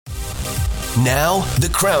Now, the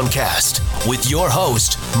CrownCast with your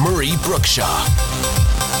host, Murray Brookshaw.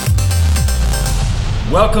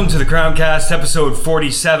 Welcome to the CrownCast, episode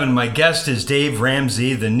 47. My guest is Dave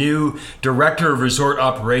Ramsay, the new Director of Resort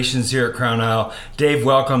Operations here at Crown Isle. Dave,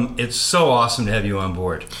 welcome. It's so awesome to have you on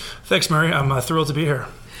board. Thanks, Murray. I'm thrilled to be here.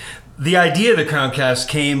 The idea of the CrownCast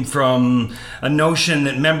came from a notion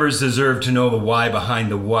that members deserve to know the why behind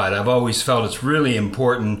the what. I've always felt it's really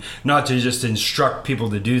important not to just instruct people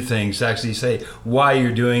to do things, to actually say why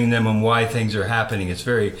you're doing them and why things are happening. It's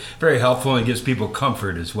very, very helpful and it gives people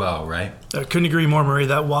comfort as well, right? I couldn't agree more, Murray.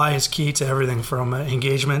 That why is key to everything from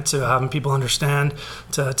engagement to having people understand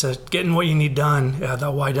to getting what you need done.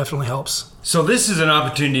 That why definitely helps. So this is an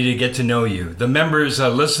opportunity to get to know you. The members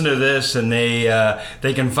listen to this and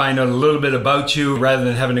they can find out a little bit about you rather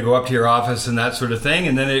than having to go up to your office and that sort of thing.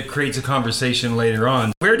 And then it creates a conversation later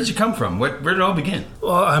on. Where did you come from? Where did it all begin?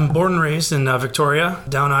 Well, I'm born and raised in Victoria,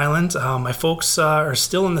 Down Island. My folks are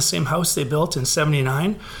still in the same house they built in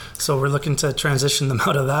 79. So we're looking to transition them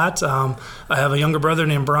out of that. I have a younger brother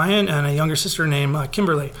named Brian and a younger sister named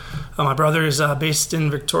Kimberly. My brother is based in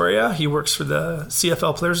Victoria. He works for the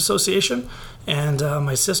CFL Players Association. And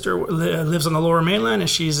my sister lives on the Lower Mainland, and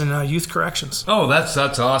she's in youth corrections. Oh, that's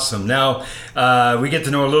awesome. Now, we get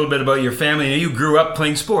to know a little bit about your family. Now, you grew up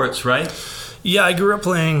playing sports, right? Yeah, I grew up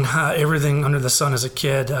playing everything under the sun as a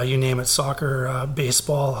kid. You name it, soccer,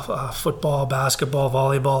 baseball, football, basketball,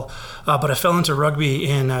 volleyball. But I fell into rugby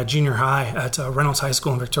in junior high at Reynolds High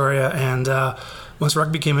School in Victoria. And once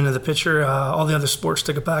rugby came into the picture, all the other sports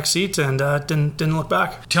took a back seat and didn't look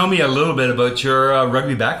back. Tell me a little bit about your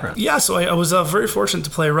rugby background. Yeah, so I was very fortunate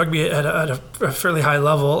to play rugby at a fairly high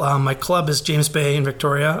level. My club is James Bay in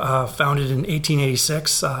Victoria, founded in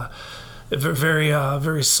 1886. A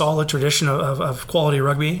very solid tradition of quality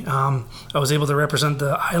rugby. I was able to represent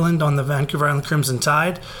the island on the Vancouver Island Crimson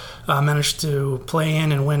Tide. Managed to play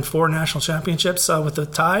in and win 4 national championships with the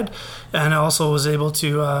Tide. And I also was able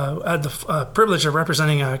to had the privilege of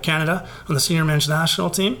representing Canada on the senior men's national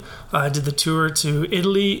team. I did the tour to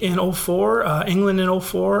Italy in 2004, England in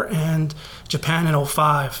 2004, and Japan in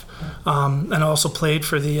 2005. And I also played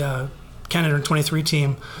for the Canada 23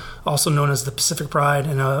 team, also known as the Pacific Pride,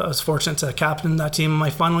 and I was fortunate to captain that team in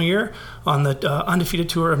my final year on the undefeated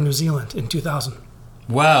tour of New Zealand in 2000.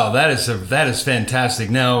 Wow, that is fantastic.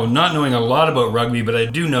 Now, not knowing a lot about rugby, but I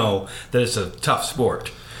do know that it's a tough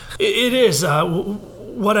sport. It is.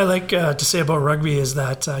 What I like to say about rugby is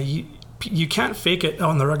that you can't fake it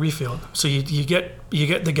on the rugby field. So you get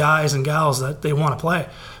the guys and gals that they want to play.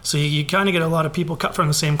 So you kind of get a lot of people cut from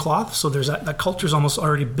the same cloth. So there's that culture's almost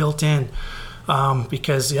already built in.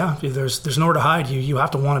 Because there's nowhere to hide. You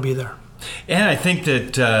have to want to be there. And I think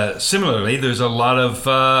that similarly, there's a lot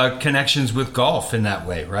of connections with golf in that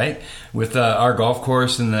way, right? With our golf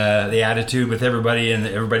course and the attitude with everybody and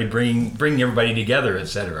everybody bringing everybody together, et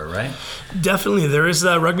cetera, right? Definitely. There is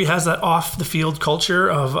rugby has that off the field culture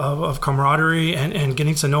of camaraderie and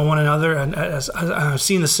getting to know one another. And I've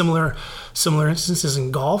seen the similar instances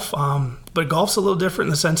in golf. But golf's a little different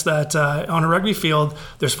in the sense that on a rugby field,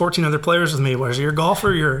 there's 14 other players with me. Whereas you're a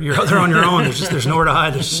golfer, you're out there on your own. There's nowhere to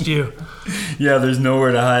hide. There's just you. Yeah, there's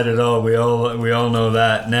nowhere to hide at all. We all know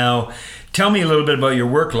that. Now, tell me a little bit about your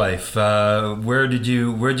work life. Where'd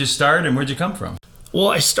you start and where'd you come from? Well,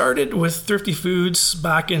 I started with Thrifty Foods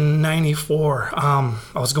back in -- I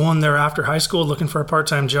was going there after high school looking for a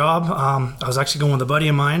part-time job. I was actually going with a buddy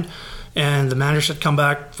of mine. And the manager said, come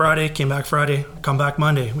back Friday, came back Friday, come back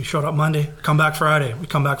Monday. We showed up Monday, come back Friday, we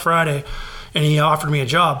come back Friday. And he offered me a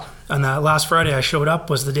job. And that last Friday I showed up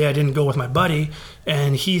was the day I didn't go with my buddy.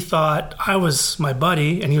 And he thought I was my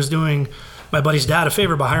buddy, and he was doing my buddy's dad a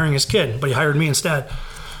favor by hiring his kid, but he hired me instead.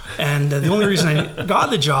 And the only reason I got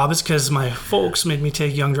the job is because my folks made me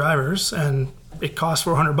take young drivers, and it cost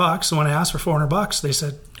 $400. And when I asked for $400, they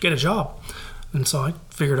said, get a job. And so I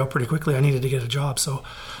figured out pretty quickly I needed to get a job. So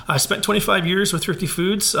I spent 25 years with Thrifty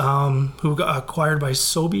Foods, who got acquired by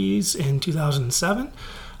Sobeys in 2007.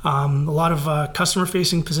 A lot of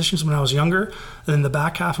customer-facing positions when I was younger. And then the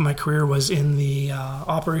back half of my career was in the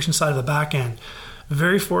operation side of the back end.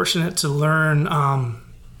 Very fortunate to learn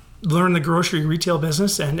the grocery retail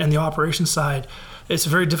business and the operation side. It's a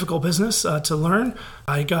very difficult business to learn.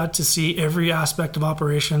 I got to see every aspect of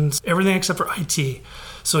operations, everything except for IT.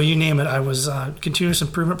 So you name it. I was continuous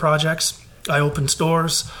improvement projects. I opened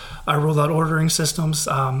stores. I rolled out ordering systems.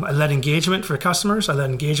 I led engagement for customers. I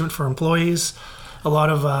led engagement for employees. A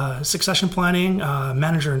lot of succession planning,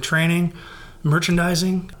 manager and training,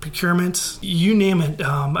 merchandising, procurement, you name it.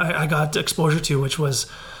 I got exposure to, which was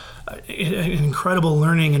an incredible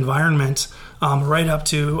learning environment, right up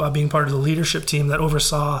to being part of the leadership team that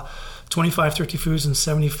oversaw 25 Thrifty Foods and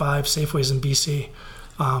 75 Safeways in BC,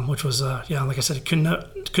 which was, like I said, it could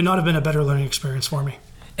not have been a better learning experience for me.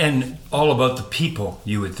 And all about the people,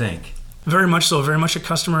 you would think. Very much so. Very much a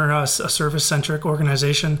customer, a service-centric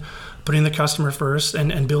organization, putting the customer first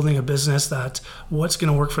and building a business that what's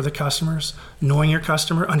going to work for the customers, knowing your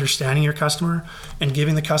customer, understanding your customer, and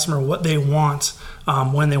giving the customer what they want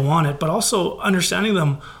when they want it, but also understanding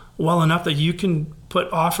them well enough that you can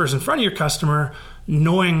put offers in front of your customer,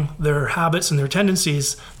 knowing their habits and their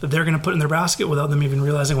tendencies that they're going to put in their basket without them even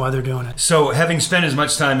realizing why they're doing it. So having spent as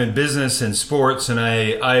much time in business and sports, and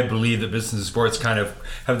I believe that business and sports kind of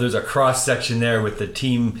there's a cross section there with the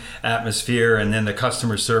team atmosphere and then the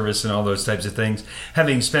customer service and all those types of things.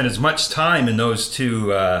 Having spent as much time in those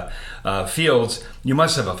two fields, you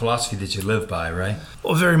must have a philosophy that you live by, right?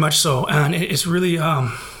 Well, very much so. And it's really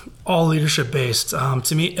all leadership based.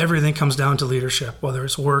 To me, everything comes down to leadership, whether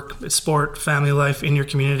it's work, it's sport, family life, in your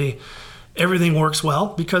community. Everything works well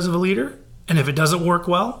because of a leader. And if it doesn't work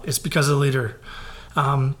well, it's because of the leader.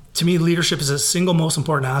 To me, leadership is the single most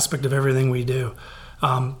important aspect of everything we do.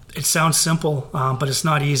 It sounds simple, but it's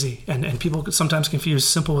not easy. And people sometimes confuse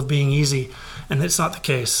simple with being easy, and it's not the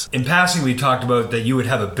case. In passing, we talked about that you would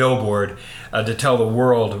have a billboard to tell the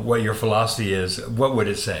world what your philosophy is. What would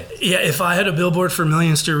it say? Yeah, if I had a billboard for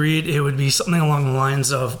millions to read, it would be something along the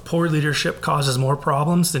lines of poor leadership causes more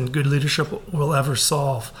problems than good leadership will ever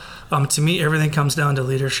solve. To me, everything comes down to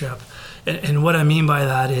leadership. And what I mean by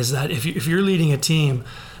that is that if you're leading a team,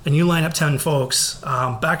 and you line up 10 folks.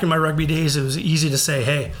 Back in my rugby days, it was easy to say,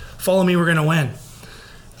 hey, follow me, we're going to win.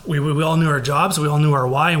 We all knew our jobs, we all knew our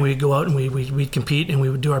why, and we'd go out and we'd compete and we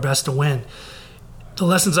would do our best to win. The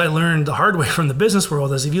lessons I learned the hard way from the business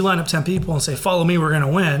world is if you line up 10 people and say, follow me, we're going to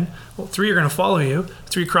win, well, 3 are going to follow you,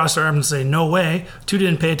 3 cross their arms and say, no way, 2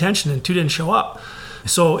 didn't pay attention and 2 didn't show up.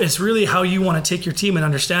 So it's really how you want to take your team and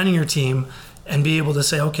understanding your team and be able to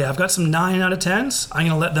say, okay, I've got some 9 out of 10s. I'm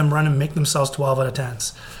going to let them run and make themselves 12 out of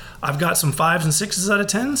 10s. I've got some 5s and 6s out of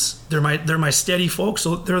 10s. They're my steady folks,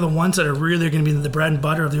 so they're the ones that are really going to be the bread and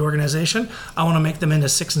butter of the organization. I want to make them into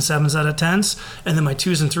 6 and 7s out of 10s. And then my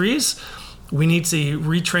 2s and 3s, we need to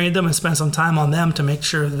retrain them and spend some time on them to make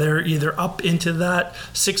sure they're either up into that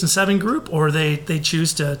 6 and 7 group or they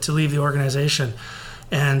choose to leave the organization.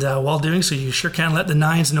 And while doing so, you sure can't let the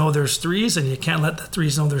 9s know there's 3s, and you can't let the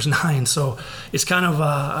 3s know there's 9s. So it's kind of,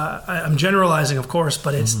 I'm generalizing, of course,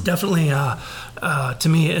 but it's definitely, to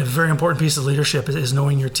me, a very important piece of leadership is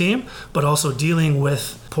knowing your team, but also dealing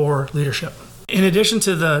with poor leadership. In addition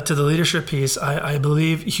to the leadership piece, I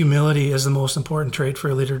believe humility is the most important trait for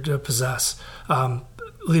a leader to possess.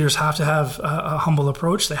 Leaders have to have a humble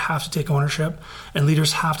approach. They have to take ownership, and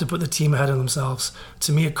leaders have to put the team ahead of themselves.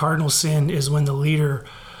 To me, a cardinal sin is when the leader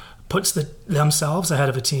puts themselves ahead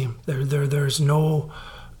of a team. There's no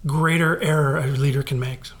greater error a leader can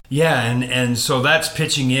make. Yeah, and so that's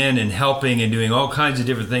pitching in and helping and doing all kinds of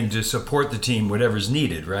different things to support the team, whatever's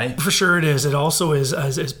needed, right? For sure it is. It also is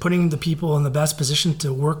putting the people in the best position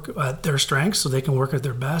to work at their strengths so they can work at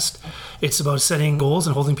their best. It's about setting goals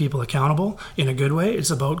and holding people accountable in a good way. It's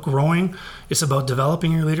about growing. It's about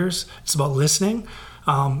developing your leaders. It's about listening.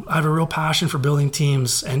 I have a real passion for building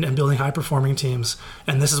teams and building high-performing teams.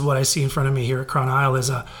 And this is what I see in front of me here at Crown Isle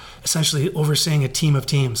is essentially overseeing a team of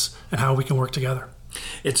teams and how we can work together.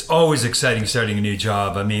 It's always exciting starting a new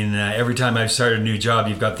job. I mean, every time I've started a new job,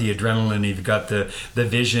 you've got the adrenaline, you've got the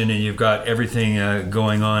vision, and you've got everything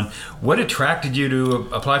going on. What attracted you to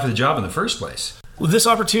apply for the job in the first place? Well, this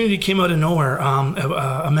opportunity came out of nowhere.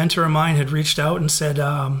 A mentor of mine had reached out and said,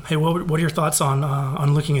 hey, what are your thoughts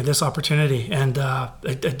on looking at this opportunity? And I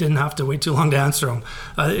didn't have to wait too long to answer him.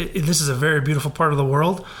 This is a very beautiful part of the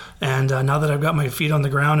world. And now that I've got my feet on the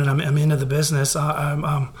ground and I'm into the business,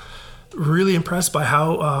 I'm really impressed by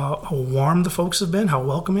how warm the folks have been, how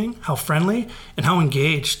welcoming, how friendly, and how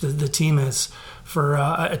engaged the team is. For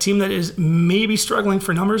a team that is maybe struggling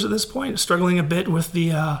for numbers at this point, struggling a bit with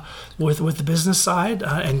the business side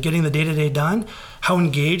and getting the day-to-day done, how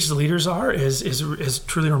engaged the leaders are is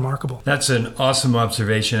truly remarkable. That's an awesome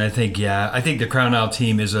observation. I think the Crown Isle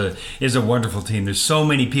team is a wonderful team. There's so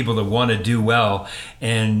many people that want to do well,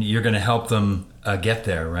 and you're going to help them get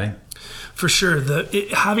there, right? For sure.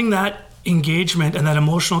 Having that engagement and that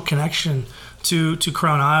emotional connection to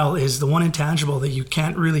Crown Isle is the one intangible that you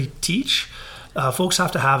can't really teach. Folks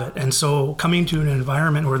have to have it. And so coming to an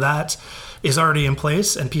environment where that is already in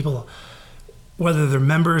place and people, whether they're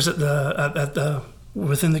members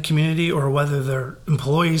within the community or whether they're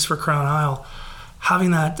employees for Crown Isle,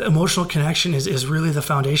 having that emotional connection is really the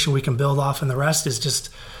foundation we can build off, and the rest is just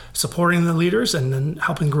supporting the leaders and then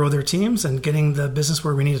helping grow their teams and getting the business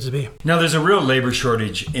where we need it to be. Now, there's a real labor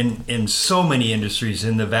shortage in so many industries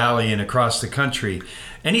in the Valley and across the country.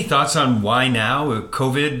 Any thoughts on why now?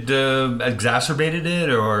 COVID exacerbated it,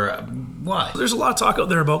 or why? There's a lot of talk out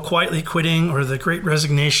there about quietly quitting or the great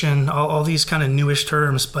resignation, all these kind of newish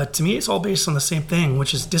terms. But to me, it's all based on the same thing,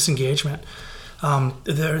 which is disengagement.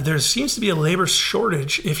 There seems to be a labor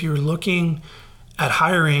shortage if you're looking at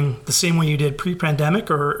hiring the same way you did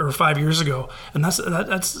pre-pandemic or 5 years ago. And that's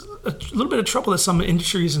a little bit of trouble that some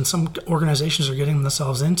industries and some organizations are getting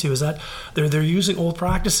themselves into, is that they're using old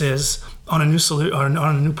practices on a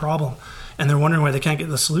new problem, and they're wondering why they can't get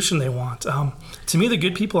the solution they want. To me, the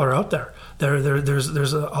good people are out there.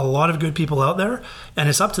 There's a lot of good people out there, and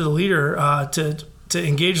it's up to the leader to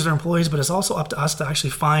engage their employees, but it's also up to us to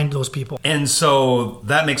actually find those people. And so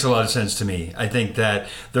that makes a lot of sense to me. I think that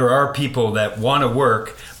there are people that want to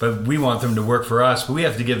work, but we want them to work for us, but we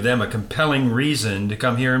have to give them a compelling reason to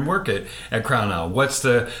come here and work at Crown Isle. What's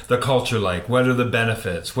the culture like? What are the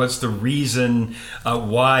benefits? What's the reason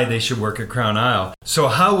why they should work at Crown Isle? So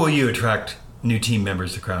how will you attract new team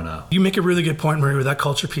members to Crown Isle? You make a really good point, Murray, with that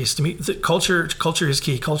culture piece. To me, the culture is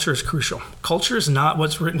key. Culture is crucial. Culture is not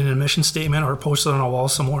what's written in a mission statement or posted on a wall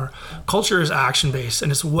somewhere. Culture is action-based,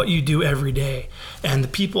 and it's what you do every day. And the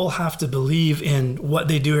people have to believe in what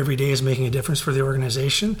they do every day is making a difference for the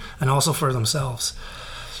organization and also for themselves.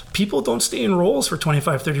 People don't stay in roles for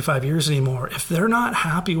 25, 35 years anymore. If they're not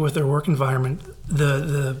happy with their work environment,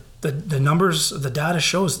 the numbers, the data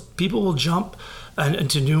shows people will jump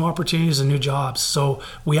into new opportunities and new jobs. So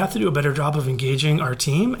we have to do a better job of engaging our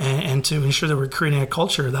team and to ensure that we're creating a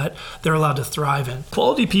culture that they're allowed to thrive in.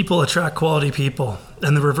 Quality people attract quality people,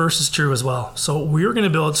 and the reverse is true as well. So we're going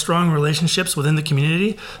to build strong relationships within the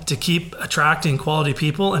community to keep attracting quality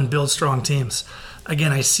people and build strong teams.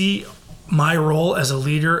 Again, I see my role as a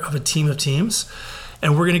leader of a team of teams,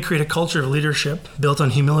 and we're going to create a culture of leadership built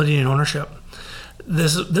on humility and ownership.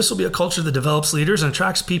 This will be a culture that develops leaders and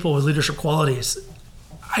attracts people with leadership qualities.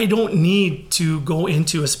 I don't need to go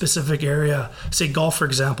into a specific area, say golf, for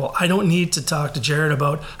example. I don't need to talk to Jared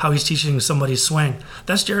about how he's teaching somebody swing.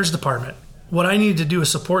 That's Jared's department. What I need to do is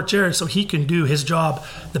support Jared so he can do his job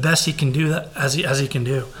the best he can do that as he can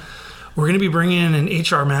do. We're going to be bringing in an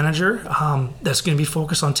HR manager that's going to be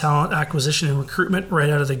focused on talent acquisition and recruitment right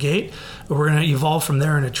out of the gate. We're going to evolve from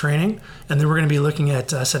there into training, and then we're going to be looking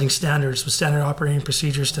at setting standards with standard operating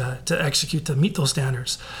procedures to execute to meet those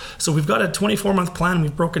standards. So we've got a 24-month plan.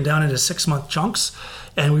 We've broken down into 6-month chunks,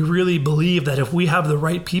 and we really believe that if we have the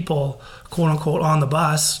right people, quote unquote, on the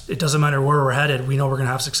bus, it doesn't matter where we're headed, we know we're going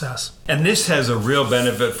to have success. And this has a real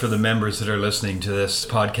benefit for the members that are listening to this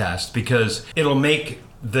podcast, because it'll make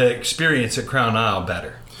the experience at Crown Isle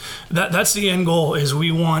better. That's the end goal, is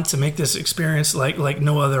we want to make this experience like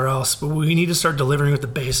no other else, but we need to start delivering with the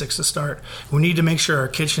basics to start. We need to make sure our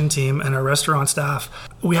kitchen team and our restaurant staff,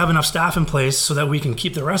 we have enough staff in place so that we can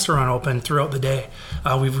keep the restaurant open throughout the day.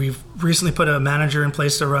 We've recently put a manager in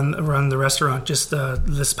place to run the restaurant just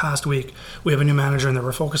this past week. We have a new manager, and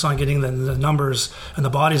we're focused on getting the numbers and the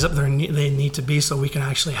bodies up there they need to be so we can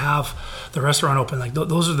actually have the restaurant open. Like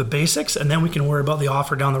those are the basics, and then we can worry about the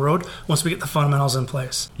offer down the road once we get the fundamentals in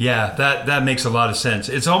place. Yeah, that makes a lot of sense.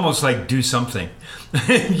 It's almost like do something.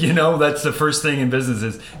 That's the first thing in business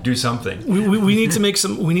is do something. We need to make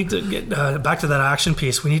we need to get back to that action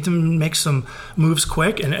piece. We need to make some moves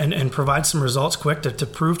quick and provide some results quick to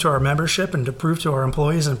prove to our membership and to prove to our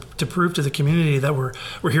employees and to prove to the community that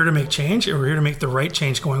we're here to make change, and we're here to make the right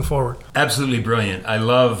change going forward. Absolutely brilliant. I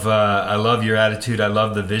love your attitude. I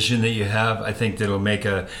love the vision that you have. I think that it'll make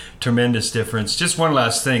a tremendous difference. Just one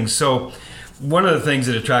last thing. So one of the things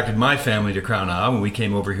that attracted my family to Crown Isle when we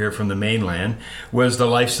came over here from the mainland was the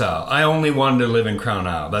lifestyle. I only wanted to live in Crown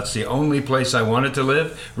Isle. That's the only place I wanted to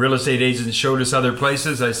live. Real estate agents showed us other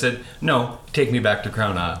places. I said, no, take me back to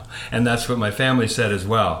Crown Isle. And that's what my family said as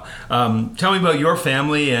well. Tell me about your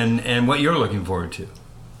family and what you're looking forward to.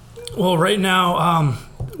 Well, right now,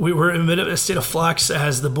 we're in a bit of a state of flux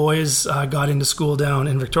as the boys got into school down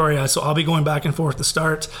in Victoria. So I'll be going back and forth to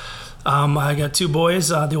start. I got 2 boys.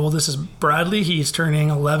 The oldest is Bradley. He's turning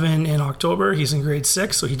 11 in October. He's in grade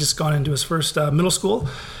 6, so he just gone into his first middle school.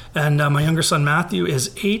 And my younger son Matthew is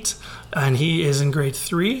 8, and he is in grade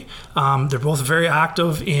 3. They're both very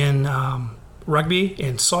active in rugby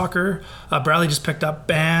and soccer. Bradley just picked up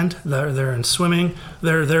band. They're in swimming.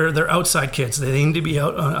 They're outside kids. They need to be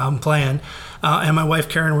out playing. And my wife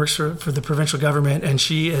Karen works for the provincial government, and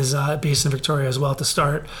she is based in Victoria as well to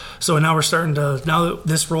start. So now that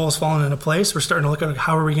this role has fallen into place, we're starting to look at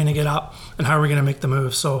how are we going to get up and how are we going to make the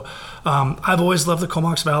move. So I've always loved the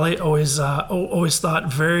Comox Valley. Always thought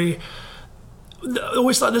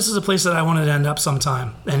this is a place that I wanted to end up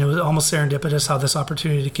sometime, and it was almost serendipitous how this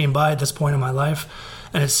opportunity came by at this point in my life.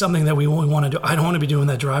 And it's something that we want to do. I don't want to be doing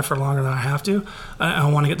that drive for longer than I have to. I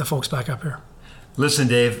want to get the folks back up here. Listen,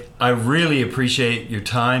 Dave, I really appreciate your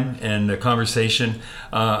time and the conversation.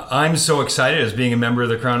 I'm so excited as being a member of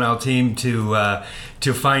the Crown Isle team to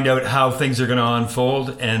find out how things are going to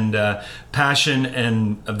unfold, and passion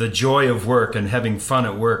and the joy of work and having fun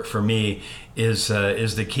at work for me is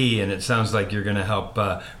the key, and it sounds like you're going to help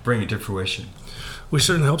bring it to fruition. We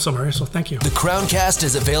certainly hope so, Murray, so thank you. The CrownCast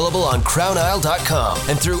is available on crownisle.com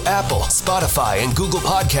and through Apple, Spotify, and Google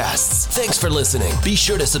Podcasts. Thanks for listening. Be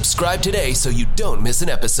sure to subscribe today so you don't miss an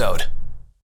episode.